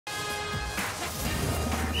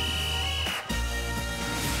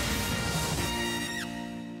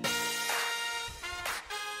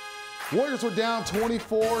Warriors were down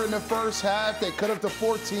 24 in the first half. They cut up to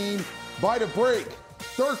 14 by the break.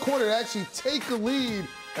 Third quarter, they actually take the lead,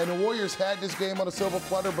 and the Warriors had this game on a silver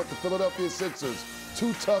platter, but the Philadelphia Sixers,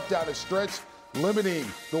 too tough down the stretch, limiting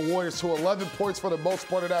the Warriors to 11 points for the most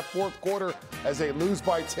part of that fourth quarter as they lose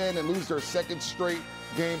by 10 and lose their second straight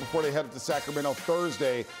game before they head up to Sacramento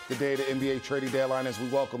Thursday, the day of the NBA trading deadline, as we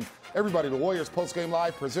welcome everybody to Warriors Postgame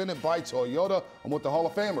Live, presented by Toyota. I'm with the Hall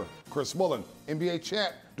of Famer, Chris Mullin, NBA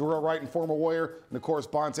champ, Darrell Wright, and former Warrior, and of course,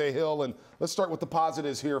 Bonte Hill. And let's start with the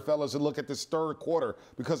positives here, fellas, and look at this third quarter,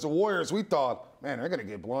 because the Warriors, we thought, man, they're going to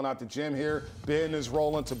get blown out the gym here. Ben is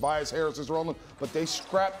rolling, Tobias Harris is rolling, but they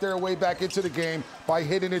scrapped their way back into the game by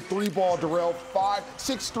hitting a three-ball, Darrell,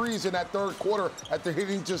 6 threes in that third quarter after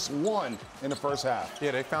hitting just one in the first half.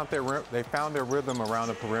 Yeah, they found their rhythm around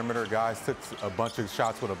the perimeter. Guys took a bunch of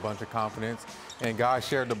shots with a bunch of confidence, and guys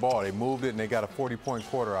shared the ball. They moved it, and they got a 40-point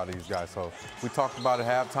quarter out of these guys. So we talked about at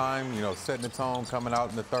halftime, you know, setting the tone, coming out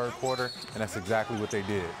in the third quarter, and that's exactly what they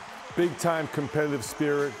did. Big-time competitive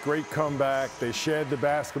spirit, great comeback. They shared the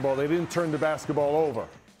basketball. They didn't turn the basketball over.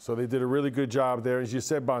 So they did a really good job there. As you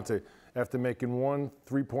said, Bonte, after making one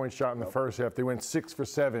three-point shot in the first half, they went 6 for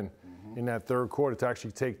 7 in that third quarter to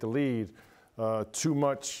actually take the lead. Too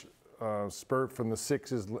much spurt from the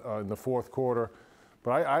Sixers in the fourth quarter.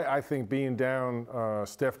 But I think being down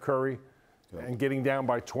Steph Curry and getting down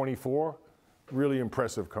by 24, really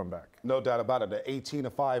impressive comeback. No doubt about it. The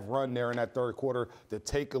 18-5 run there in that third quarter to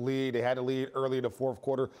take a lead. They had a lead early in the fourth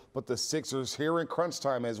quarter, but the Sixers here in crunch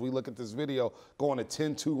time, as we look at this video, go on a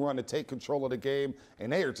 10-2 run to take control of the game,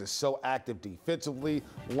 and they are just so active defensively,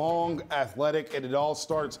 long, athletic, and it all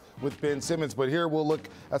starts with Ben Simmons. But here we'll look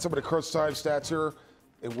at some of the crunch time stats here.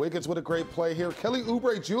 And Wiggins with a great play here. Kelly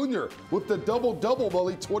Oubre Jr. with the double-double,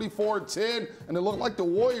 Bully, 24 and 10, and it looked like the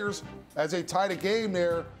Warriors, as they tied a game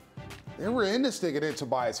there, they were in this thing, and then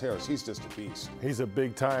Tobias Harris. He's just a beast. He's a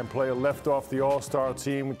big-time player, left off the All-Star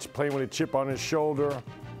team, playing with a chip on his shoulder,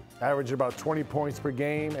 averaging about 20 points per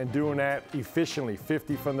game, and doing that efficiently,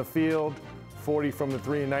 50 from the field, 40 from the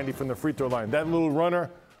three, and 90 from the free throw line. That little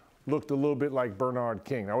runner looked a little bit like Bernard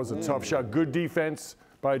King. That was a tough shot. Good defense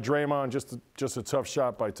by Draymond, just a tough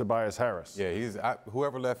shot by Tobias Harris. Yeah,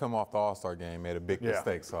 whoever left him off the All-Star game made a big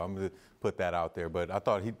mistake, so I'm going to put that out there. But I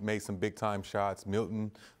thought he made some big-time shots.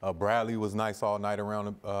 Milton, Bradley was nice all night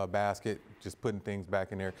around the basket, just putting things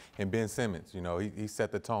back in there. And Ben Simmons, you know, he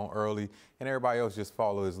set the tone early, and everybody else just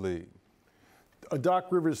followed his lead. A Doc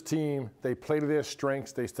Rivers team, they play to their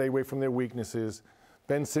strengths. They stay away from their weaknesses.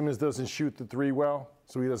 Ben Simmons doesn't shoot the three well,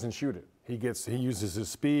 so he doesn't shoot it. He uses his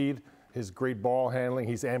speed, his great ball handling.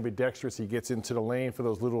 He's ambidextrous. He gets into the lane for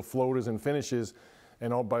those little floaters and finishes.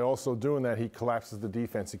 And by also doing that, he collapses the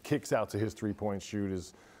defense. He kicks out to his three-point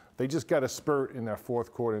shooters. They just got a spurt in that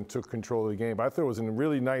fourth quarter and took control of the game. But I thought it was a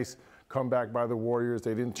really nice comeback by the Warriors.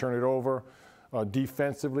 They didn't turn it over.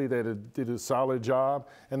 Defensively, they did a solid job.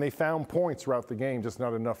 And they found points throughout the game, just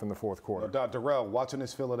not enough in the fourth quarter. Darrell, watching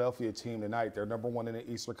this Philadelphia team tonight, they're #1 in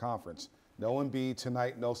the Eastern Conference. No Embiid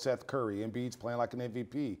tonight, no Seth Curry. Embiid's playing like an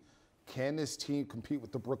MVP. Can this team compete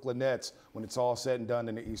with the Brooklyn Nets when it's all said and done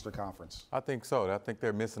in the Eastern Conference? I think so. I think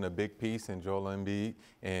they're missing a big piece in Joel Embiid,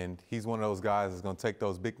 and he's one of those guys that's going to take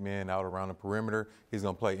those big men out around the perimeter. He's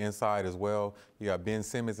going to play inside as well. You got Ben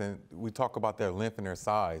Simmons, and we talk about their length and their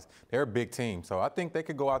size. They're a big team, so I think they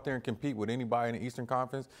could go out there and compete with anybody in the Eastern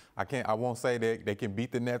Conference. I won't say that they can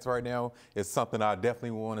beat the Nets right now. It's something I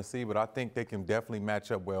definitely want to see, but I think they can definitely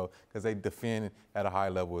match up well because they defend at a high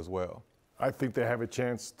level as well. I think they have a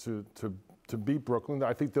chance to beat Brooklyn.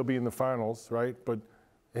 I think they'll be in the finals, right? But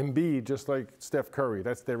Embiid, just like Steph Curry,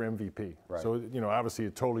 that's their MVP. Right. So, you know, obviously a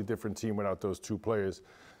totally different team without those two players.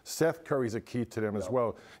 Seth Curry's a key to them as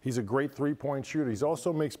well. He's a great three-point shooter. He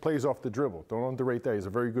also makes plays off the dribble. Don't underrate that. He's a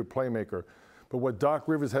very good playmaker. But what Doc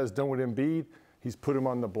Rivers has done with Embiid, he's put him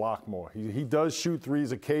on the block more. He does shoot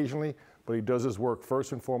threes occasionally, but he does his work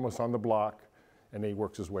first and foremost on the block, and he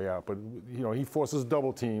works his way out. But, you know, he forces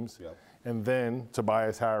double teams. Yep. And then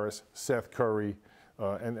Tobias Harris, Seth Curry,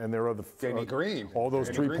 and their other Danny Green. All those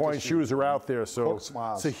three-point shooters are out there, so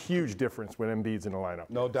it's a huge difference when Embiid's in the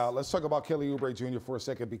lineup. No doubt. Let's talk about Kelly Oubre Jr. for a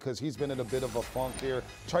second because he's been in a bit of a funk here.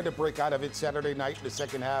 Tried to break out of it Saturday night in the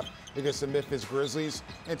second half against the Memphis Grizzlies.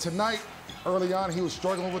 And tonight, early on, he was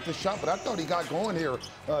struggling with the shot, but I thought he got going here,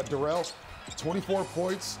 Darrell. 24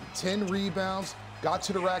 points, 10 rebounds, got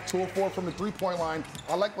to the rack, 2 of 4 from the three-point line.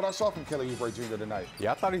 I like what I saw from Kelly Oubre Jr. tonight.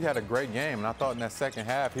 Yeah, I thought he had a great game, and I thought in that second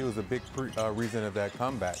half he was a big reason of that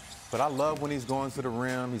comeback. But I love when he's going to the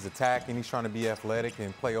rim, he's attacking, he's trying to be athletic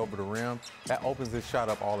and play over the rim. That opens his shot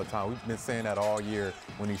up all the time. We've been saying that all year.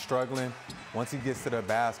 When he's struggling, once he gets to the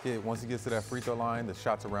basket, once he gets to that free throw line, the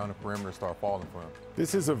shots around the perimeter start falling for him.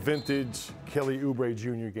 This is a vintage Kelly Oubre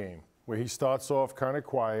Jr. game where he starts off kind of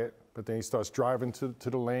quiet, but then he starts driving to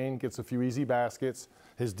the lane, gets a few easy baskets.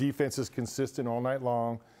 His defense is consistent all night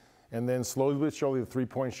long. And then slowly but surely the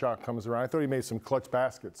three-point shot comes around. I thought he made some clutch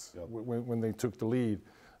baskets when they took the lead.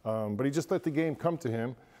 But he just let the game come to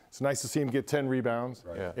him. It's nice to see him get 10 rebounds,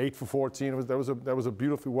 8 for 14. That was a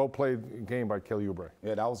beautifully well-played game by Kelly Oubre.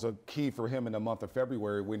 Yeah, that was a key for him in the month of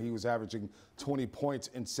February when he was averaging 20 points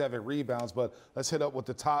and 7 rebounds. But let's hit up with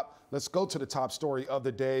the top. Let's go to the top story of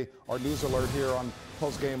the day. Our news alert here on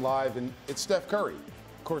Postgame Live, and it's Steph Curry.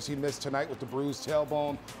 Of course, he missed tonight with the bruised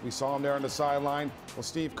tailbone. We saw him there on the sideline. Well,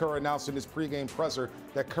 Steve Kerr announced in his pregame presser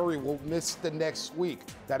that Curry will miss the next week.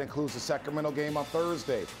 That includes the Sacramento game on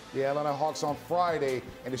Thursday, the Atlanta Hawks on Friday,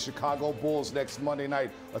 and the Chicago Bulls next Monday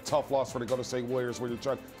night. A tough loss for the Golden State Warriors. Where you're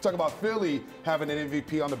talking about Philly having an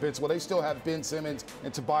MVP on the bench. Well, they still have Ben Simmons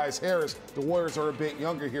and Tobias Harris. The Warriors are a bit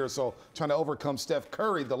younger here, so trying to overcome Steph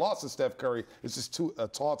Curry, the loss of Steph Curry, is just a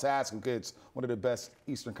tall task against one of the best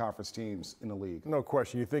Eastern Conference teams in the league. No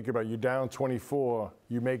question. You think about it, you're down 24,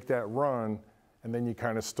 you make that run, and then you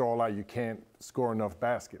kind of stall out. You can't score enough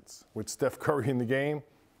baskets. With Steph Curry in the game,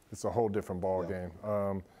 it's a whole different ball game.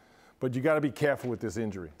 But you got to be careful with this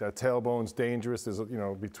injury. That tailbone's dangerous. There's,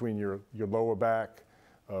 between your lower back.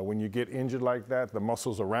 When you get injured like that, the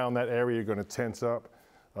muscles around that area are going to tense up.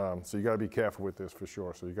 So you got to be careful with this for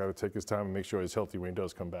sure. So you got to take his time and make sure he's healthy when he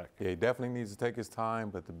does come back. Yeah, he definitely needs to take his time,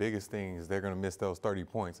 but the biggest thing is they're going to miss those 30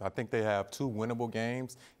 points. I think they have 2 winnable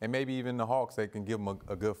games, and maybe even the Hawks, they can give them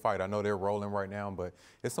a good fight. I know they're rolling right now, but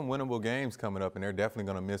it's some winnable games coming up, and they're definitely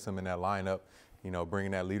going to miss him in that lineup,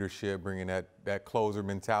 bringing that leadership, bringing that closer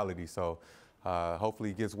mentality. So hopefully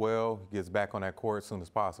he gets well, gets back on that court as soon as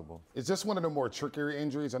possible. Is this one of the more trickier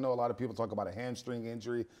injuries? I know a lot of people talk about a hamstring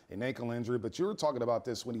injury, an ankle injury, but you were talking about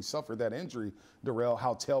this when he suffered that injury, Darrell,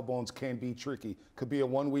 how tailbones can be tricky. Could be a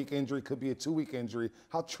 1-week injury, could be a 2-week injury.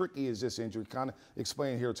 How tricky is this injury? Kind of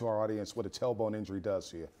explain here to our audience what a tailbone injury does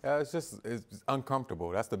to you. It's uncomfortable.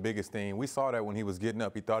 That's the biggest thing. We saw that when he was getting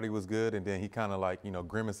up. He thought he was good, and then he kind of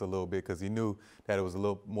grimaced a little bit because he knew that it was a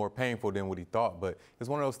little more painful than what he thought. But it's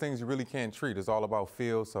one of those things you really can't treat. It's all about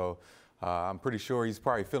feel. So I'm pretty sure he's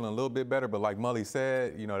probably feeling a little bit better. But like Mully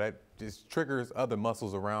said, that just triggers other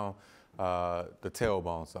muscles around the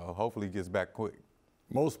tailbone. So hopefully he gets back quick.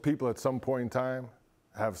 Most people at some point in time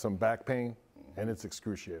have some back pain, and it's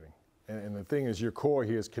excruciating. And the thing is, your core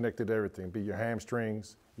here is connected to everything, be your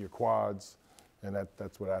hamstrings, your quads, and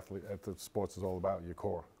that's what sports is all about, your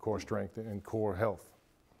core strength and core health.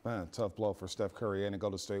 Man, tough blow for Steph Curry and the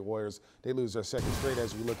Golden State Warriors. They lose their second straight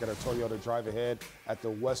as we look at our Toyota drive ahead at the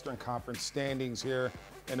Western Conference standings here.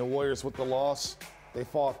 And the Warriors with the loss, they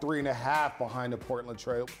fall 3.5 behind the Portland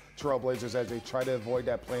Trailblazers as they try to avoid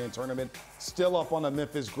that play-in tournament. Still up on the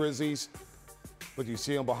Memphis Grizzlies, but you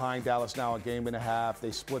see them behind Dallas now, a 1.5 games.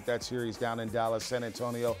 They split that series down in Dallas. San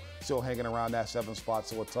Antonio still hanging around that 7th spot,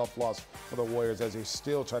 so a tough loss for the Warriors as they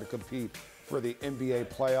still try to compete for the NBA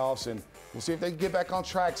playoffs. And we'll see if they can get back on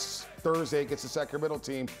track Thursday against the Sacramento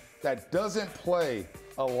team that doesn't play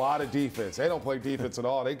a lot of defense. They don't play defense at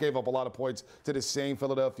all. They gave up a lot of points to the same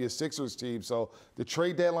Philadelphia Sixers team. So the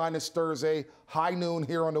trade deadline is Thursday, high noon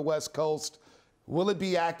here on the West Coast. Will it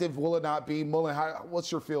be active? Will it not be? Mullen,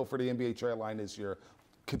 what's your feel for the NBA trade line this year?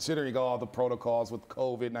 Considering all the protocols with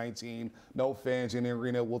COVID-19, no fans in the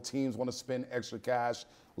arena, will teams want to spend extra cash?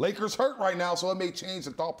 Lakers hurt right now, so it may change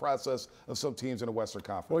the thought process of some teams in the Western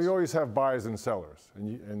Conference. Well, you always have buyers and sellers.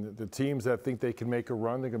 And the teams that think they can make a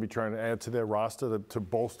run, they're going to be trying to add to their roster to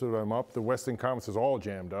bolster them up. The Western Conference is all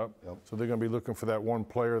jammed up. So they're going to be looking for that one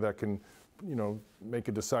player that can, make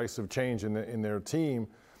a decisive change in their team.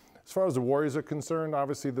 As far as the Warriors are concerned,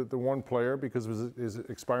 obviously the one player, because of his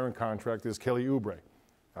expiring contract, is Kelly Oubre.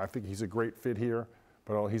 I think he's a great fit here,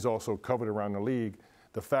 but he's also covered around the league.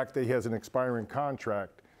 The fact that he has an expiring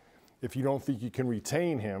contract, if you don't think you can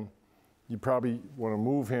retain him, you probably want to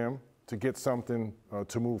move him to get something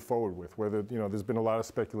to move forward with. Whether, there's been a lot of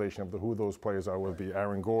speculation of who those players are, whether it be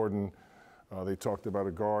Aaron Gordon. They talked about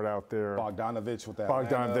a guard out there. Bogdanovich with that.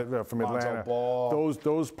 Bogdan from Atlanta.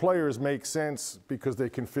 Those players make sense because they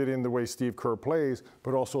can fit in the way Steve Kerr plays,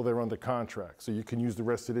 but also they're under contract. So you can use the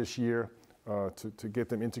rest of this year to get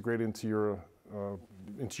them integrated into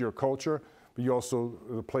your culture. but you also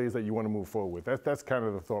the players that you want to move forward with. That's kind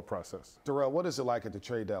of the thought process. Darrell, what is it like at the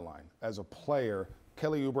trade deadline? As a player,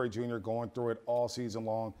 Kelly Oubre Jr. going through it all season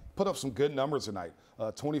long, put up some good numbers tonight,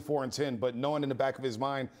 24 and 10, but knowing in the back of his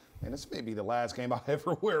mind, and this may be the last game I'll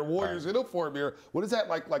ever wear Warriors uniform here. What is that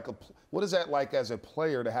what is that like as a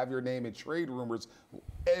player to have your name in trade rumors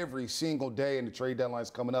every single day and the trade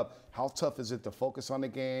deadline's coming up? How tough is it to focus on the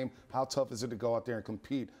game? How tough is it to go out there and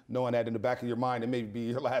compete, knowing that in the back of your mind it may be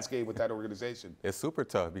your last game with that organization? It's super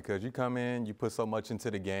tough because you come in, you put so much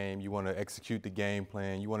into the game, you want to execute the game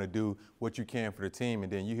plan, you want to do what you can for the team,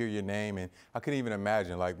 and then you hear your name, and I couldn't even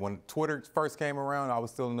imagine, like when Twitter first came around, I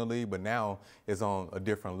was still in the league, but now it's on a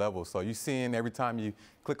different level. So you're seeing every time you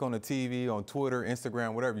click on the TV, on Twitter,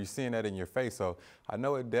 Instagram, whatever, you're seeing that in your face. So I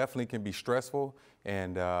know it definitely can be stressful,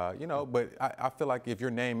 and but I feel like if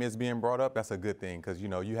your name is being brought up, that's a good thing because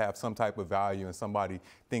you have some type of value and somebody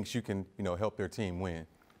thinks you can help their team win.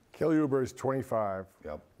 Kelly Oubre is 25,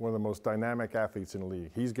 one of the most dynamic athletes in the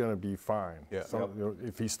league. He's going to be fine. Yeah. So,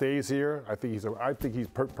 if he stays here, I think he's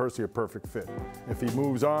personally a perfect fit. If he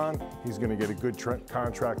moves on, he's going to get a good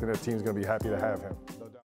contract, and that team's going to be happy to have him. No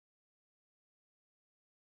doubt.